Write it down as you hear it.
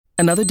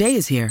Another day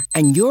is here,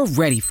 and you're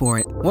ready for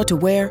it. What to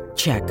wear?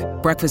 Check.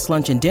 Breakfast,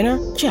 lunch, and dinner?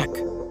 Check.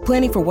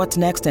 Planning for what's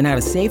next and how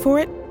to save for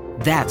it?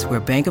 That's where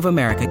Bank of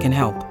America can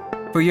help.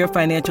 For your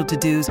financial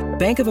to-dos,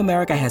 Bank of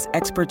America has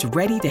experts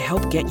ready to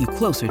help get you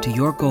closer to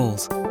your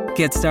goals.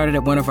 Get started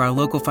at one of our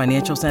local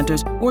financial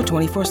centers or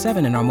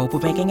 24/7 in our mobile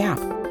banking app.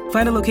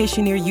 Find a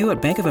location near you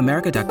at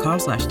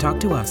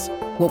bankofamerica.com/talktous.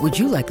 What would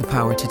you like the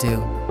power to do?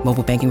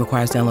 Mobile banking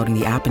requires downloading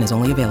the app and is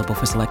only available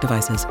for select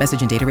devices.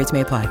 Message and data rates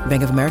may apply.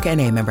 Bank of America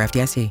N.A., member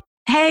FDIC.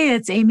 Hey,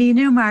 it's Amy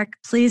Newmark.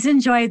 Please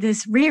enjoy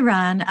this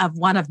rerun of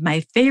one of my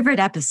favorite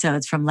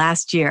episodes from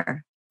last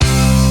year.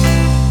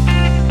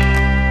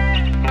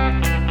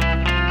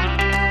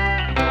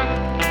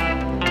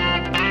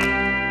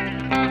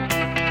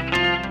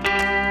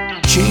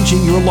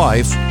 Changing your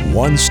life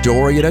one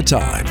story at a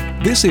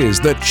time. This is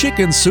the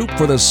Chicken Soup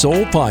for the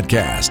Soul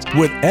podcast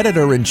with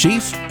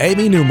Editor-in-Chief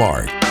Amy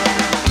Newmark.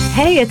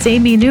 Hey, it's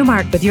Amy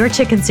Newmark with your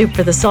Chicken Soup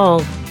for the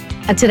Soul.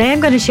 And today I'm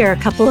going to share a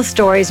couple of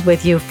stories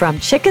with you from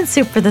Chicken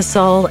Soup for the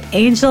Soul,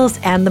 Angels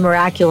and the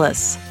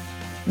Miraculous.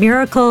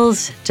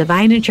 Miracles,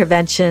 divine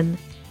intervention,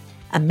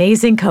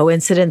 amazing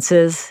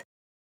coincidences.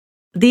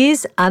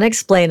 These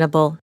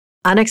unexplainable,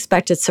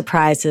 unexpected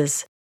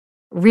surprises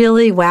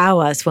really wow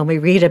us when we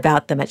read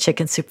about them at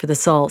Chicken Soup for the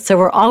Soul. So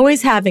we're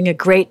always having a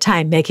great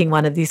time making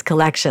one of these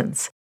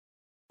collections.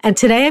 And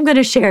today I'm going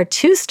to share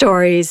two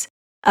stories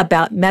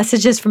about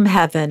messages from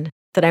heaven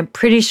that I'm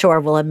pretty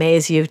sure will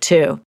amaze you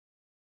too.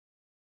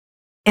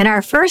 In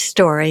our first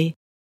story,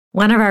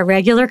 one of our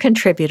regular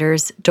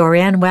contributors,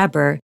 Dorianne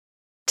Weber,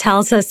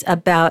 tells us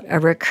about a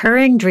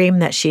recurring dream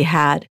that she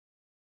had.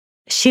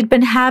 She'd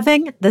been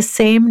having the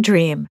same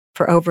dream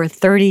for over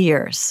 30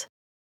 years,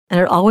 and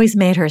it always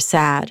made her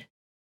sad.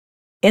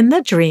 In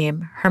the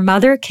dream, her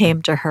mother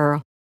came to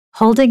her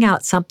holding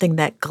out something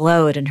that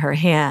glowed in her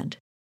hand.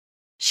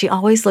 She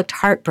always looked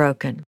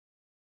heartbroken.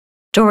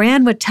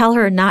 Dorianne would tell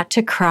her not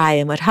to cry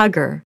and would hug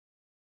her,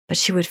 but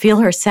she would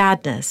feel her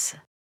sadness.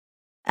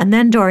 And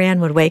then Dorianne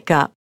would wake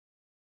up.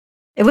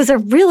 It was a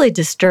really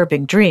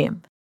disturbing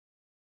dream,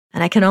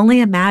 and I can only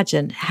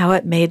imagine how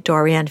it made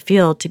Dorianne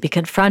feel to be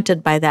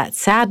confronted by that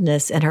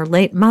sadness in her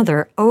late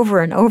mother over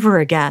and over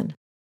again.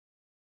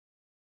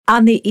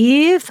 On the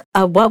eve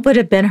of what would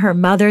have been her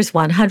mother's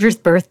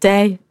 100th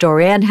birthday,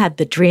 Dorianne had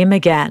the dream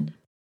again.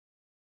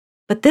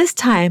 But this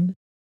time,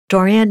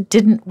 Dorianne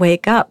didn't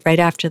wake up right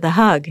after the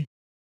hug.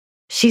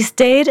 She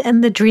stayed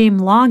in the dream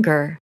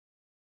longer,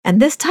 and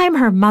this time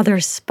her mother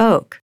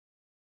spoke.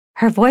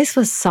 Her voice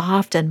was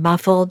soft and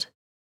muffled,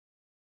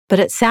 but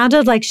it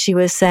sounded like she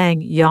was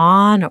saying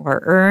yawn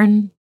or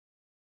earn.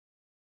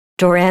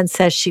 Dorianne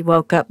says she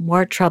woke up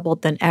more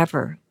troubled than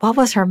ever. What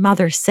was her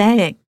mother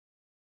saying?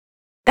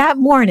 That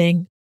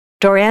morning,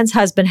 Dorianne's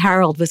husband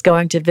Harold was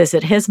going to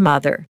visit his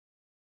mother.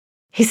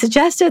 He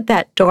suggested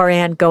that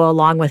Dorianne go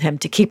along with him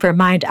to keep her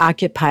mind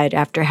occupied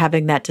after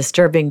having that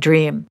disturbing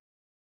dream.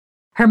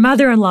 Her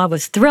mother-in-law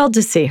was thrilled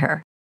to see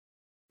her,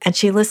 and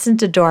she listened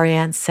to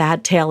Dorianne's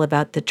sad tale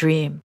about the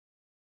dream.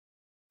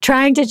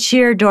 Trying to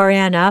cheer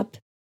Dorianne up,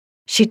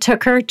 she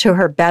took her to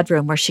her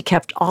bedroom where she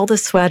kept all the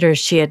sweaters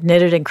she had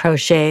knitted and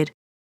crocheted,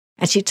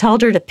 and she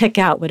told her to pick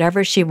out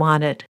whatever she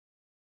wanted.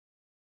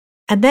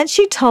 And then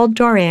she told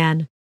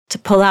Dorianne to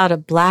pull out a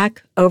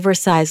black,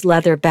 oversized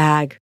leather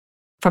bag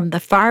from the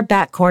far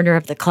back corner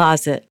of the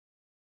closet.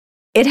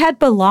 It had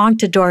belonged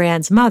to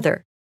Dorianne's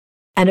mother,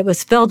 and it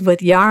was filled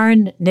with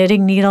yarn,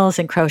 knitting needles,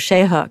 and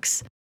crochet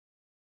hooks.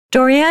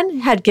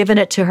 Dorianne had given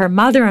it to her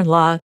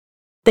mother-in-law,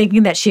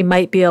 thinking that she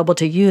might be able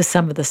to use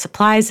some of the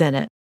supplies in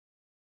it.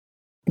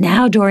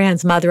 Now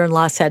Dorianne's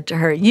mother-in-law said to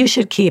her, "You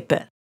should keep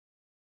it."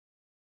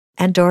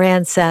 And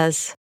Dorianne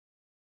says,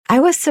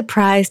 "I was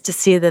surprised to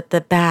see that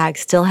the bag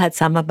still had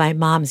some of my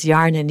mom's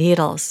yarn and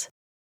needles.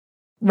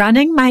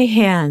 Running my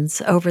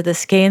hands over the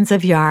skeins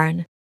of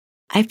yarn,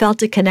 I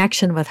felt a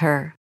connection with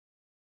her.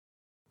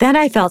 Then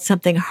I felt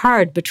something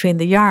hard between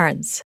the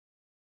yarns.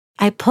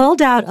 I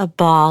pulled out a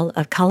ball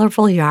of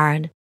colorful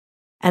yarn,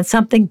 and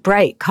something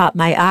bright caught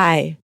my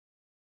eye.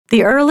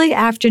 The early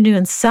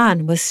afternoon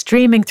sun was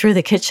streaming through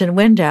the kitchen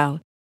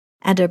window,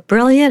 and a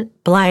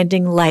brilliant,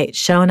 blinding light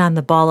shone on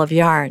the ball of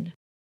yarn.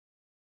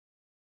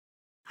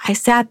 I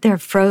sat there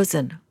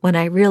frozen when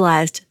I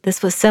realized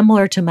this was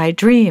similar to my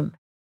dream.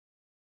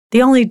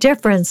 The only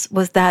difference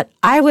was that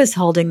I was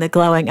holding the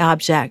glowing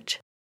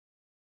object.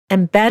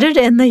 Embedded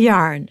in the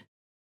yarn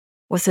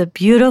was a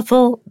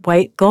beautiful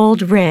white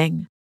gold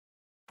ring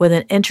with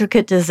an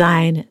intricate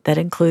design that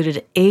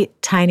included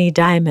 8 tiny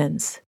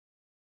diamonds.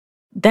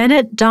 Then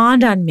it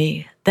dawned on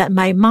me that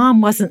my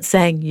mom wasn't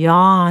saying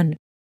yawn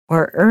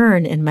or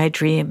earn in my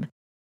dream.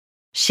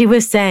 She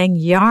was saying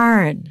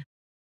yarn.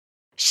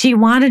 She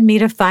wanted me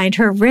to find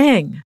her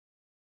ring.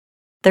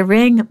 The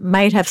ring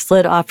might have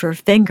slid off her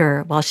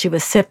finger while she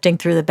was sifting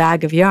through the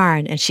bag of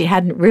yarn, and she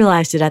hadn't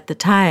realized it at the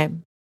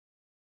time.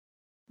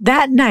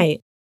 That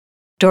night,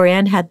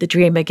 Dorianne had the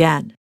dream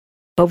again,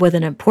 but with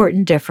an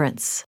important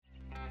difference.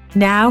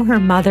 Now her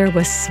mother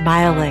was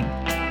smiling.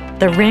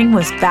 The ring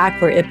was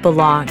back where it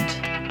belonged.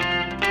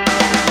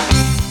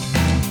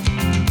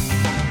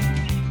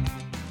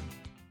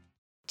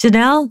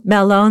 Janelle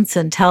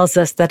Malonson tells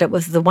us that it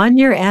was the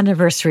 1-year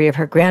anniversary of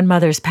her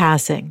grandmother's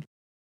passing.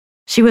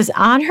 She was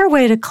on her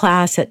way to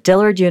class at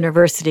Dillard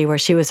University, where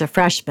she was a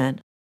freshman.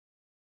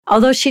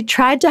 Although she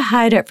tried to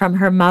hide it from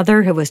her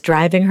mother, who was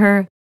driving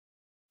her,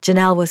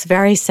 Janelle was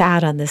very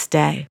sad on this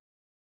day.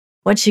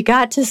 When she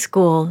got to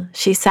school,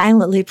 she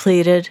silently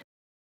pleaded,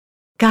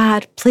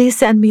 "God, please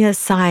send me a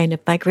sign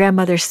if my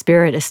grandmother's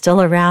spirit is still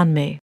around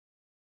me."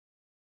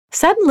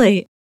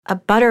 Suddenly, a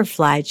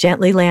butterfly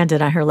gently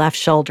landed on her left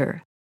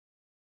shoulder.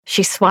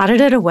 She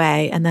swatted it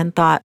away and then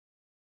thought,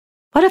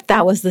 what if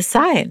that was the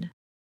sign?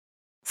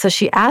 So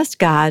she asked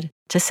God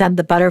to send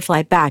the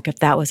butterfly back if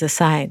that was a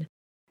sign.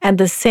 And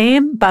the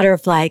same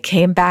butterfly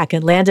came back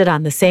and landed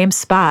on the same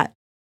spot.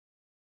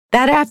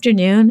 That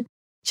afternoon,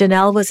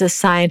 Janelle was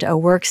assigned a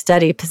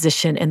work-study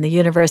position in the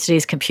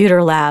university's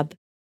computer lab.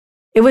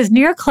 It was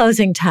near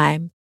closing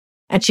time,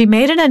 and she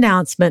made an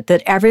announcement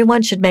that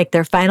everyone should make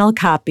their final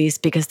copies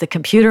because the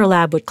computer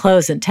lab would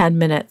close in 10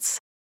 minutes.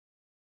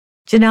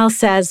 Janelle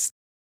says,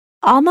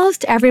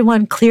 almost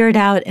everyone cleared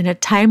out in a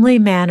timely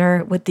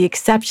manner with the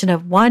exception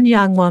of one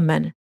young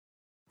woman.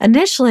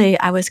 Initially,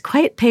 I was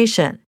quite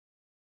patient,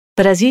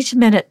 but as each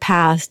minute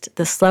passed,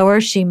 the slower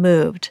she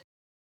moved.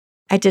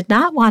 I did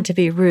not want to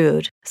be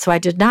rude, so I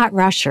did not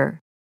rush her.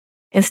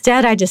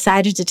 Instead, I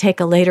decided to take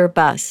a later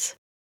bus.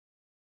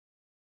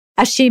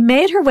 As she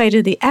made her way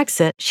to the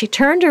exit, she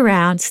turned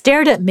around,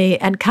 stared at me,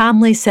 and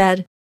calmly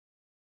said,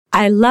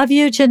 "I love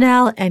you,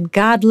 Janelle, and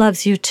God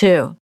loves you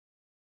too."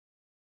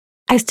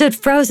 I stood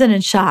frozen in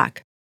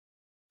shock.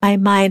 My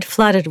mind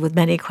flooded with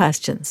many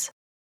questions.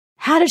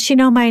 How did she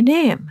know my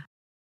name?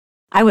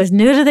 I was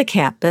new to the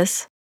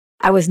campus.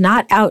 I was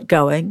not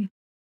outgoing.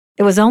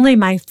 It was only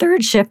my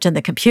 3rd shift in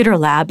the computer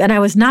lab, and I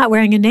was not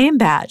wearing a name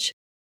badge.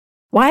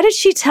 Why did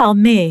she tell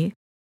me,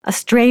 a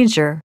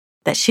stranger,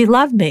 that she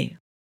loved me?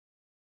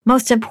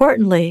 Most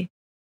importantly,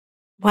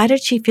 why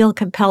did she feel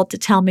compelled to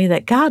tell me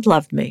that God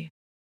loved me?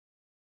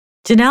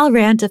 Janelle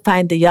ran to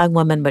find the young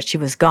woman, but she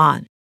was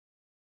gone.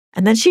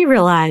 And then she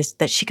realized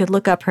that she could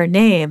look up her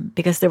name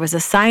because there was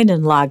a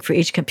sign-in log for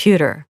each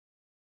computer.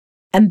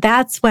 And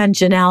that's when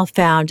Janelle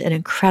found an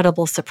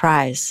incredible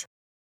surprise.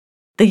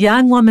 The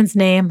young woman's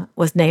name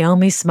was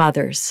Naomi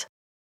Smothers.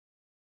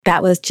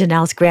 That was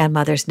Janelle's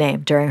grandmother's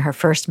name during her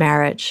first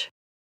marriage.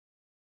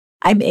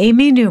 I'm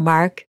Amy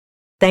Newmark.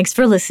 Thanks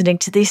for listening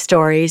to these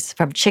stories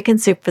from Chicken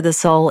Soup for the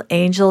Soul,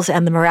 Angels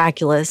and the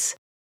Miraculous.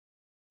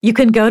 You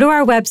can go to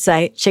our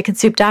website,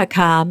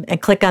 chickensoup.com,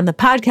 and click on the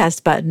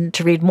podcast button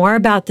to read more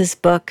about this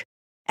book,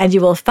 and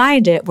you will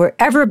find it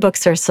wherever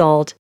books are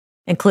sold,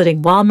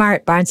 including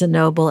Walmart, Barnes &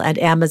 Noble, and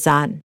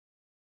Amazon.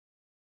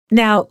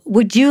 Now,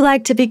 would you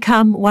like to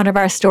become one of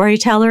our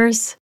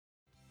storytellers?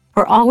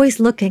 We're always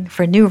looking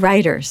for new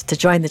writers to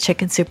join the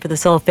Chicken Soup for the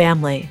Soul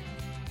family.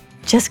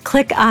 Just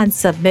click on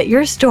Submit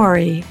Your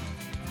Story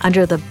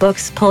under the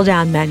Books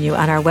pull-down menu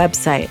on our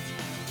website,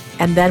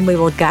 and then we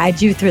will guide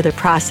you through the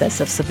process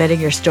of submitting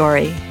your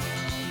story.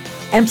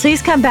 And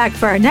please come back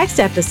for our next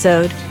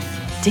episode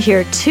to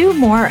hear 2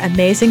 more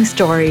amazing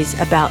stories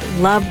about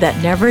love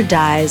that never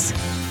dies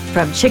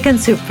from Chicken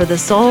Soup for the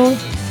Soul,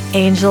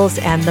 Angels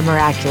and the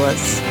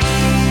Miraculous.